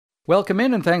Welcome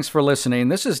in and thanks for listening.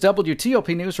 This is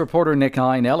WTOP News reporter Nick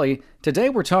Iannelli. Today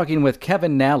we're talking with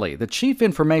Kevin Nally, the Chief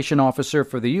Information Officer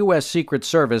for the U.S. Secret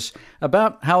Service,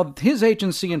 about how his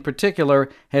agency in particular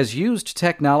has used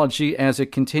technology as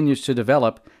it continues to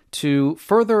develop to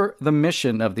further the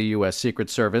mission of the U.S.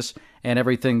 Secret Service and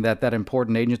everything that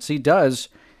important agency does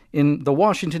in the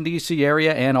Washington, D.C.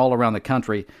 area and all around the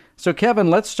country. So, Kevin,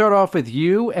 let's start off with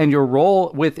you and your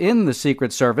role within the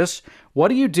Secret Service. What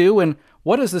do you do, and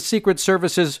what is the Secret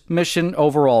Service's mission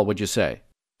overall, would you say?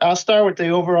 I'll start with the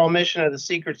overall mission of the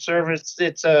Secret Service.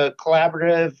 It's a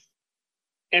collaborative,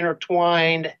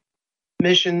 intertwined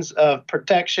missions of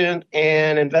protection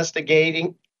and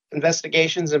investigations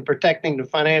and protecting the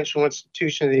financial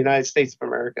institution of the United States of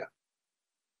America.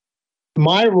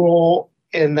 My role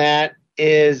in that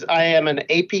is I am an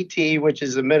APT, which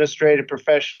is Administrative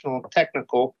Professional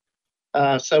Technical.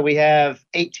 So we have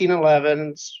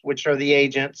 1811s, which are the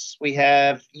agents. We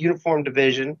have Uniform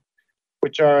Division,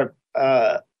 which are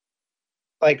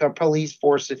like our police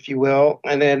force, if you will,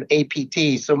 and then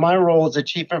APT. So my role as a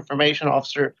Chief Information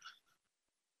Officer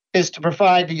is to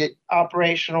provide the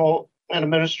operational and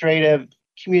administrative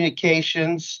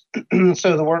communications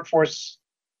so the workforce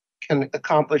can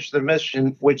accomplish their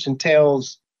mission, which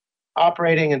entails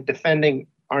operating and defending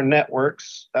our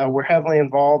networks. We're heavily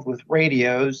involved with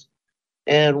radios.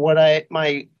 And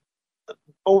my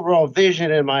overall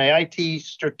vision and my IT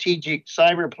strategic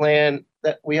cyber plan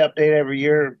that we update every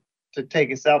year to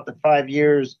take us out to 5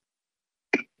 years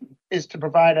is to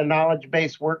provide a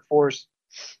knowledge-based workforce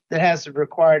that has the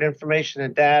required information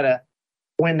and data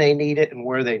when they need it and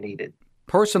where they need it.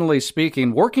 Personally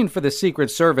speaking, working for the Secret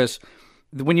Service,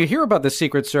 when you hear about the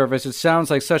Secret Service, it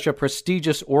sounds like such a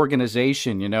prestigious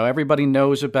organization. You know, everybody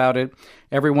knows about it.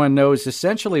 Everyone knows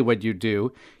essentially what you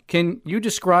do. Can you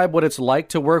describe what it's like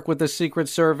to work with the Secret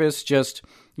Service, just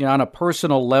on a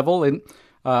personal level? And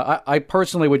I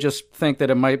personally would just think that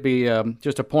it might be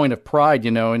just a point of pride,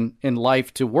 in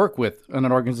life to work with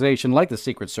an organization like the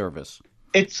Secret Service.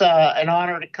 It's an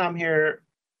honor to come here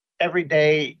every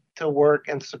day to work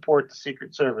and support the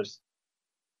Secret Service.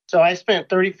 So I spent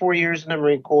 34 years in the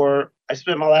Marine Corps. I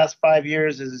spent my last 5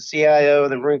 years as a CIO of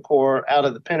the Marine Corps out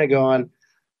of the Pentagon.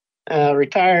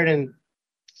 Retired in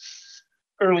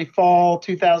early fall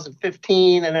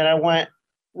 2015, and then I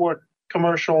worked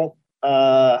commercial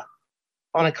on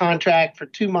a contract for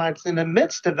 2 months. In the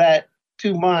midst of that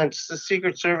 2 months, the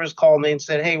Secret Service called me and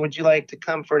said, "Hey, would you like to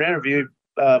come for an interview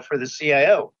for the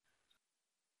CIO?"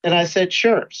 And I said,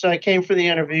 "Sure." So I came for the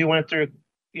interview, went through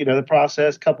the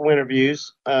process, couple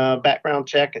interviews, background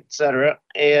check, et cetera.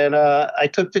 And I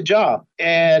took the job.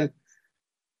 And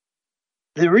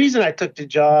the reason I took the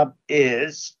job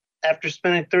is after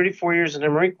spending 34 years in the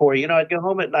Marine Corps, I'd go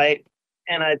home at night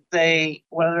and I'd say,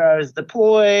 whether I was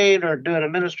deployed or doing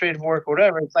administrative work or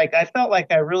whatever, it's like I felt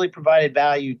like I really provided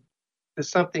value to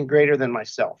something greater than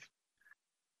myself,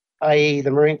 i.e.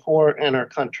 the Marine Corps and our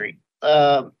country.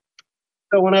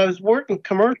 So when I was working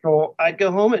commercial, I'd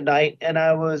go home at night and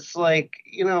I was like,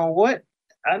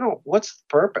 what's the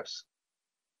purpose?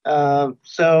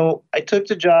 So I took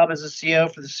the job as a CO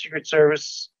for the Secret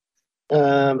Service.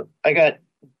 I got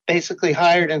basically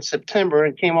hired in September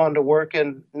and came on to work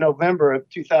in November of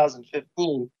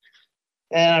 2015.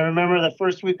 And I remember the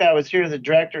first week I was here, the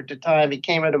director at the time, he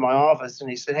came into my office and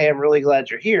he said, "Hey, I'm really glad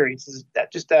you're here." He says,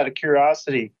 "Just out of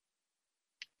curiosity,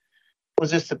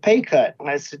 was this a pay cut?" And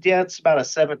I said, "Yeah, it's about a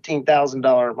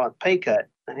 $17,000 a month pay cut."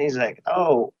 And he's like,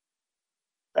 "Oh,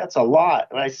 that's a lot."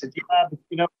 And I said, "Yeah, but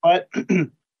you know what?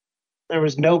 There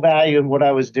was no value in what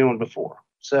I was doing before.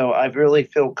 So I really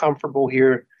feel comfortable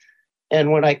here."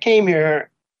 And when I came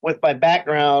here with my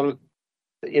background,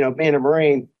 being a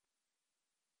Marine,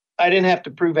 I didn't have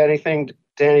to prove anything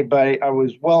to anybody. I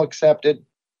was well accepted,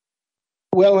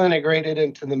 well integrated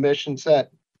into the mission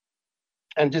set,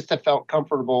 and just I felt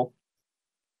comfortable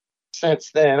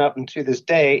since then up until this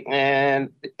day.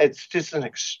 And it's just an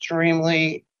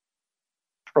extremely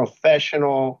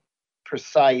professional,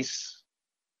 precise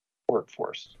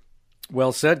workforce.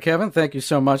 Well said, Kevin. Thank you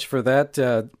so much for that.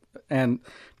 And,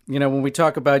 when we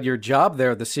talk about your job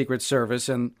there at the Secret Service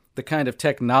and the kind of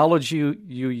technology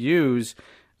you use,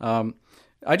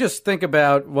 I just think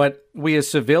about what we as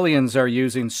civilians are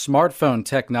using, smartphone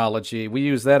technology. We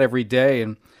use that every day,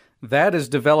 and that is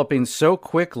developing so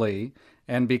quickly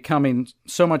and becoming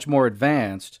so much more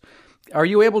advanced. Are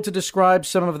you able to describe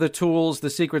some of the tools the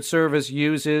Secret Service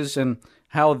uses and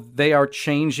how they are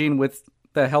changing with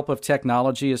the help of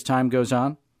technology as time goes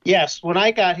on? Yes. When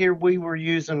I got here, we were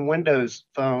using Windows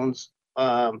phones,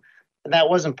 and that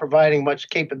wasn't providing much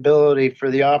capability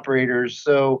for the operators.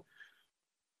 So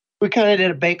we kind of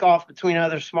did a bake off between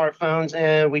other smartphones,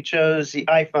 and we chose the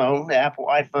iPhone, the Apple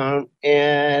iPhone,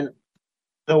 and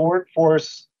the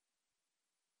workforce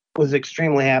was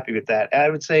extremely happy with that. I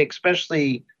would say,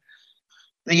 especially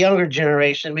the younger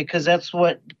generation, because that's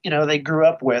what they grew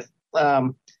up with.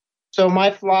 So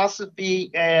my philosophy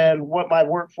and what my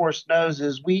workforce knows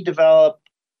is we develop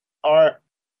our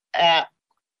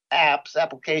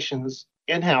applications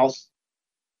in house.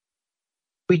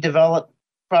 We develop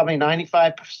probably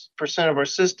 95% of our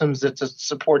systems that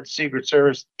support the Secret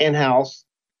Service in house.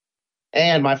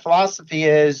 And my philosophy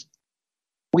is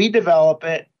we develop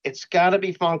it, it's got to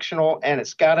be functional, and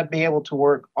it's got to be able to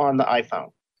work on the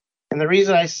iPhone. And the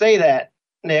reason I say that,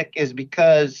 Nick, is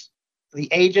because the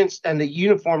agents and the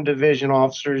uniform division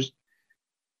officers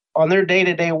on their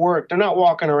day-to-day work, they're not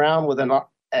walking around with an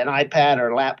iPad or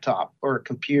a laptop or a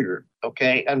computer,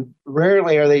 okay? And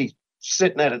rarely are they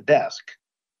sitting at a desk.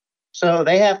 So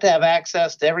they have to have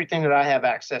access to everything that I have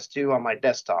access to on my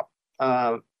desktop.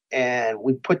 And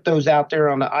we put those out there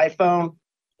on the iPhone,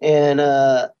 and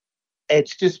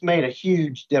it's just made a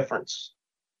huge difference.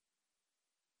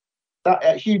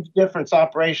 A huge difference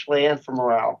operationally and for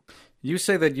morale. You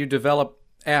say that you develop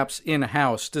apps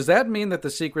in-house. Does that mean that the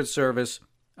Secret Service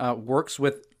works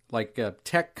with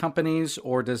tech companies,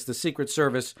 or does the Secret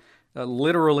Service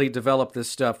literally develop this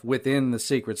stuff within the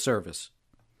Secret Service?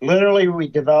 Literally, we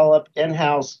develop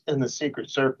in-house within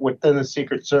the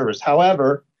Secret Service.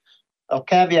 However, I'll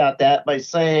caveat that by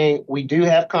saying we do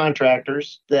have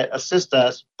contractors that assist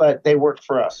us, but they work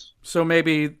for us. So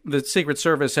maybe the Secret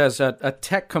Service has a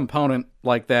tech component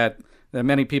like that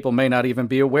many people may not even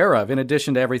be aware of, in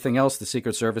addition to everything else the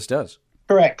Secret Service does.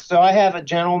 Correct. So I have a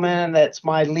gentleman that's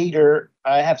my leader.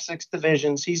 I have 6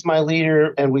 divisions. He's my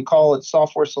leader, and we call it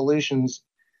Software Solutions.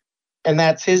 And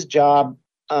that's his job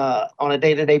on a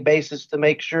day-to-day basis to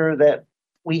make sure that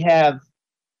we have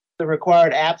the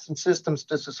required apps and systems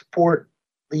to support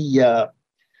the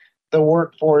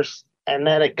workforce, and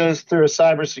that it goes through a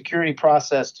cybersecurity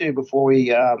process too before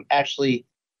we actually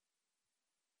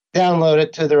download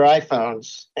it to their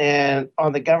iPhones. And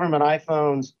on the government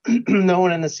iPhones, no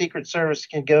one in the Secret Service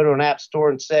can go to an app store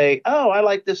and say, "Oh, I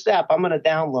like this app. I'm going to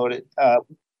download it."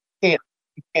 You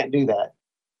can't do that.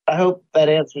 I hope that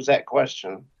answers that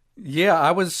question. Yeah,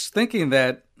 I was thinking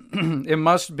that it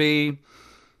must be.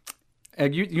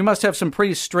 You must have some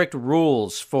pretty strict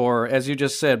rules for, as you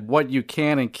just said, what you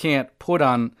can and can't put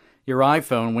on your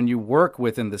iPhone when you work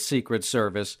within the Secret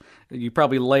Service. You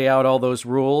probably lay out all those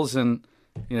rules, and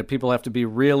people have to be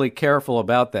really careful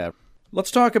about that. Let's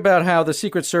talk about how the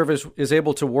Secret Service is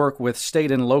able to work with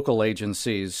state and local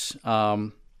agencies.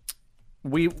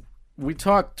 We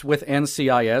talked with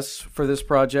NCIS for this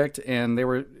project, and they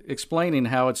were explaining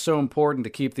how it's so important to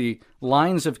keep the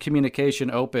lines of communication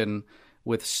open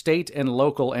with state and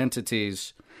local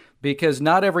entities, because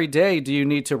not every day do you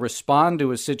need to respond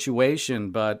to a situation,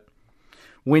 but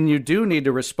when you do need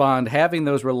to respond, having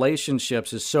those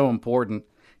relationships is so important.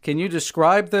 Can you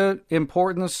describe the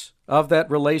importance of that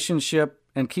relationship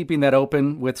and keeping that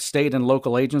open with state and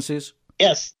local agencies?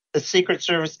 Yes, the Secret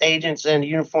Service agents and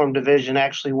Uniform Division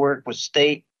actually work with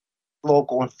state,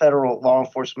 local, and federal law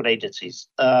enforcement agencies.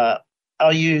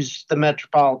 I'll use the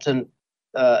metropolitan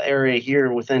area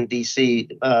here within D.C.,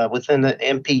 within the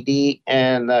MPD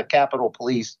and the Capitol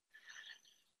Police.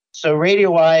 So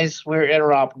radio-wise, we're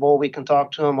interoperable. We can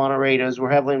talk to them on our radios.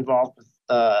 We're heavily involved with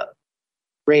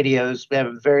radios. We have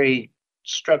a very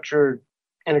structured,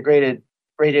 integrated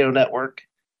radio network.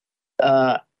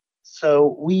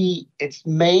 So it's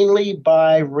mainly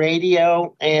by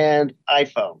radio and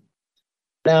iPhone.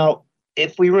 Now,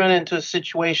 if we run into a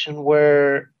situation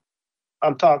where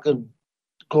I'm talking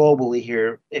globally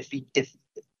here, if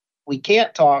we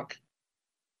can't talk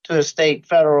to a state,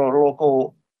 federal, or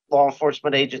local law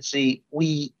enforcement agency,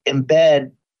 we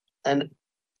embed a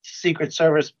Secret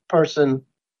Service person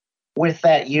with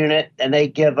that unit, and they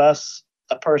give us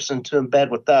a person to embed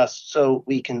with us so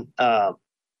we can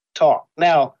talk.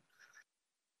 Now,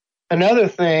 another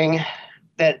thing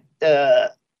that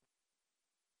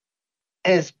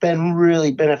has been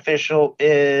really beneficial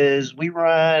is we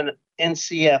run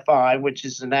NCFI, which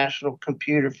is the National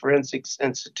Computer Forensics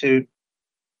Institute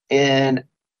in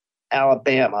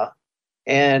Alabama.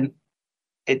 And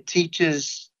it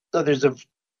teaches, I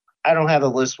don't have a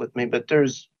list with me, but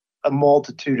there's a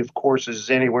multitude of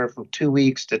courses, anywhere from 2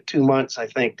 weeks to 2 months, I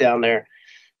think, down there.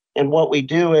 And what we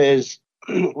do is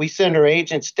we send our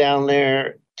agents down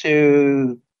there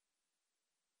to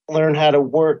learn how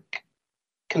to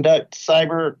conduct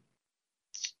cyber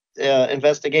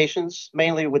investigations,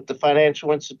 mainly with the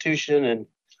financial institution and,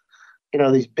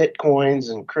 these Bitcoins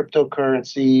and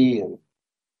cryptocurrency and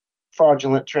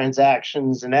fraudulent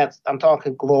transactions, and I'm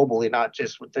talking globally, not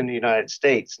just within the United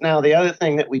States. Now, the other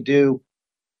thing that we do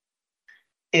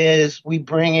is we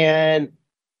bring in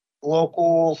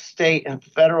local, state, and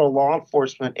federal law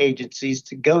enforcement agencies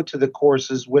to go to the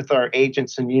courses with our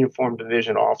agents and uniform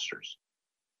division officers.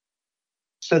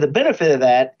 So the benefit of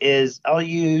that is I'll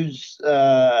use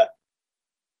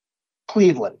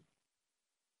Cleveland.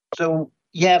 So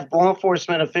you have law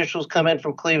enforcement officials come in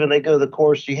from Cleveland, they go to the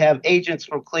course. You have agents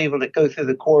from Cleveland that go through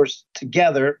the course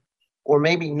together, or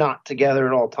maybe not together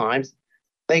at all times.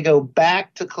 They go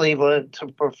back to Cleveland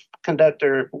to conduct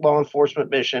their law enforcement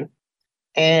mission.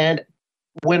 And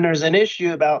when there's an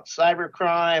issue about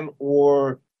cybercrime,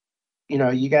 or,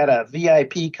 you got a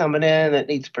VIP coming in that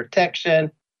needs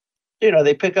protection,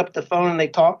 they pick up the phone and they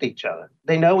talk to each other.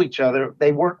 They know each other.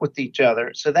 They work with each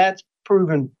other. So that's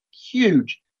proven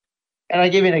huge. And I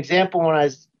give you an example. When I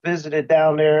visited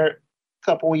down there a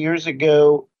couple of years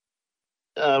ago,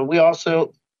 we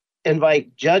also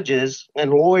invite judges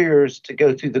and lawyers to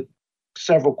go through the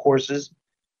several courses.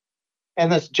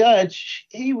 And this judge,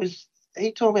 he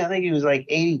told me, I think he was like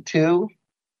 82.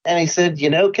 And he said,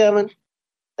 Kevin,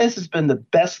 this has been the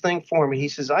best thing for me. He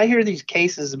says, I hear these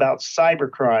cases about cyber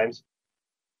crimes,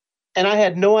 and I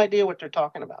had no idea what they're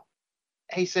talking about.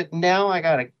 He said, now I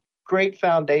got a great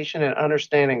foundation and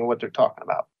understanding of what they're talking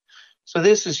about. So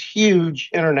this is huge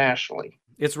internationally.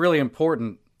 It's really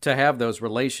important to have those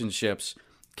relationships.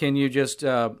 Can you just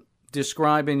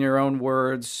describe in your own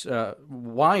words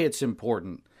why it's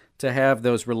important to have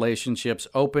those relationships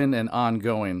open and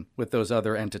ongoing with those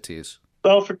other entities?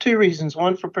 Well, for two reasons.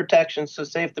 One, for protection. So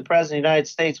say if the President of the United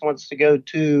States wants to go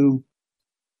to,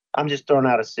 I'm just throwing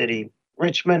out a city,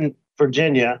 Richmond,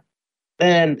 Virginia,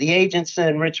 then the agents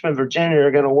in Richmond, Virginia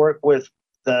are going to work with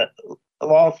the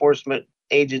law enforcement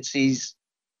agencies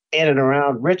in and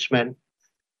around Richmond,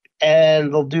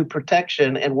 and they'll do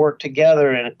protection and work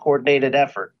together in a coordinated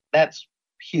effort. That's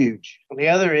huge. The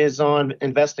other is on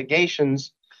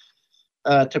investigations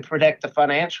to protect the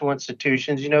financial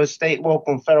institutions. State,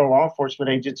 local, and federal law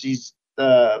enforcement agencies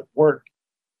work,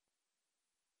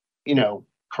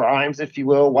 crimes, if you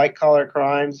will, white-collar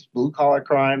crimes, blue-collar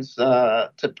crimes,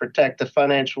 to protect the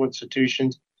financial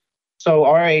institutions. So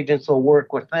our agents will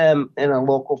work with them in a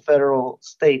local, federal,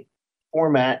 state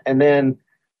format, and then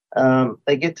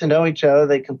they get to know each other.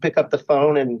 They can pick up the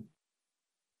phone and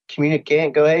communicate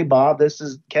and go, hey, Bob, this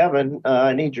is Kevin.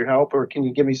 I need your help, or can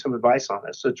you give me some advice on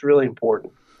this? So it's really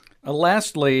important.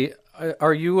 Lastly,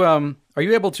 are you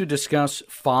able to discuss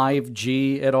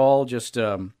 5G at all? Just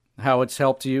how it's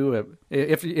helped you?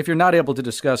 If you're not able to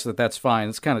discuss it, that's fine.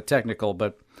 It's kind of technical,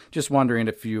 but just wondering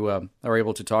if you are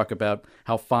able to talk about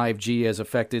how 5G has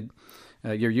affected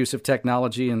your use of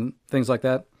technology and things like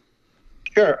that.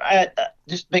 Sure.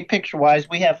 Just big picture wise,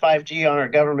 we have 5G on our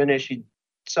government issued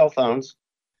cell phones.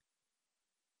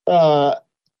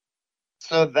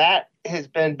 So that has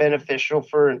been beneficial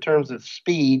in terms of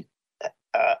speed.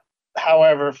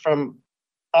 However, from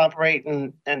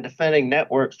operating and defending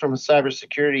networks from a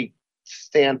cybersecurity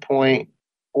standpoint,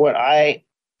 what I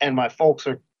and my folks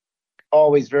are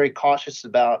always very cautious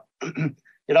about,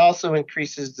 it also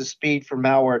increases the speed for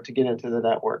malware to get into the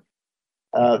network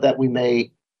that we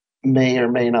may or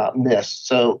may not miss.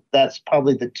 So that's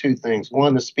probably the two things.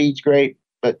 One, the speed's great,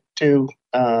 but two,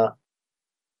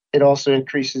 it also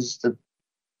increases the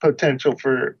potential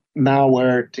for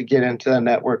malware to get into the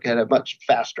network at a much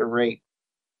faster rate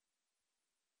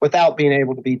without being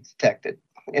able to be detected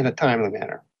in a timely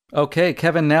manner. Okay,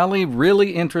 Kevin Nally,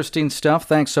 really interesting stuff.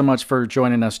 Thanks so much for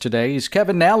joining us today. He's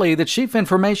Kevin Nally, the Chief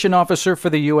Information Officer for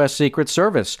the U.S. Secret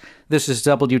Service. This is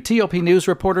WTOP News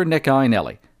reporter Nick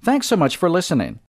Iannelli. Thanks so much for listening.